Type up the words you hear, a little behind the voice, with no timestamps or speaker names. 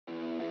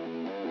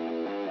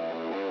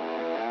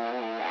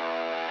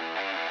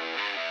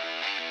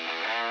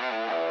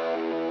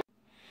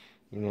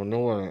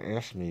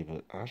ask me,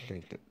 but I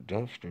think that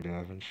dumpster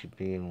diving should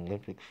be an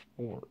Olympic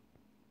sport.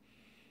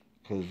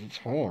 Because it's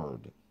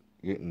hard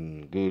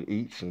getting good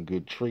eats and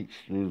good treats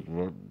through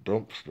the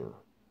dumpster.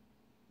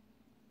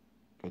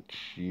 But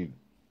you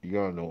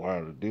gotta know how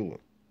to do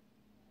it.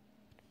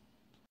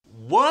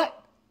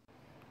 What?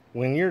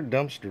 When you're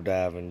dumpster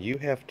diving, you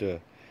have to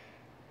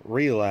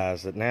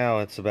realize that now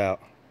it's not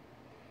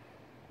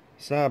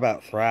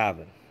about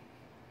thriving.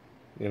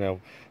 You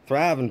know,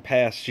 thriving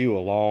passed you a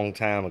long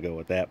time ago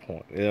at that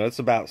point. You know, it's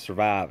about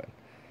surviving.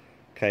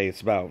 Okay,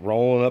 it's about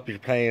rolling up your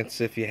pants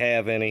if you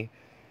have any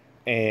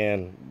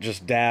and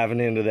just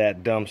diving into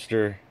that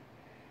dumpster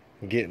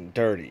and getting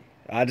dirty.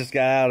 I just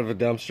got out of a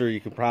dumpster, you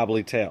can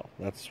probably tell.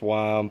 That's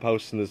why I'm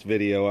posting this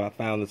video. I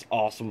found this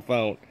awesome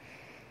phone.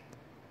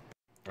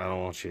 I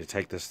don't want you to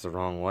take this the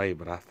wrong way,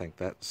 but I think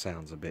that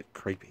sounds a bit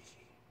creepy.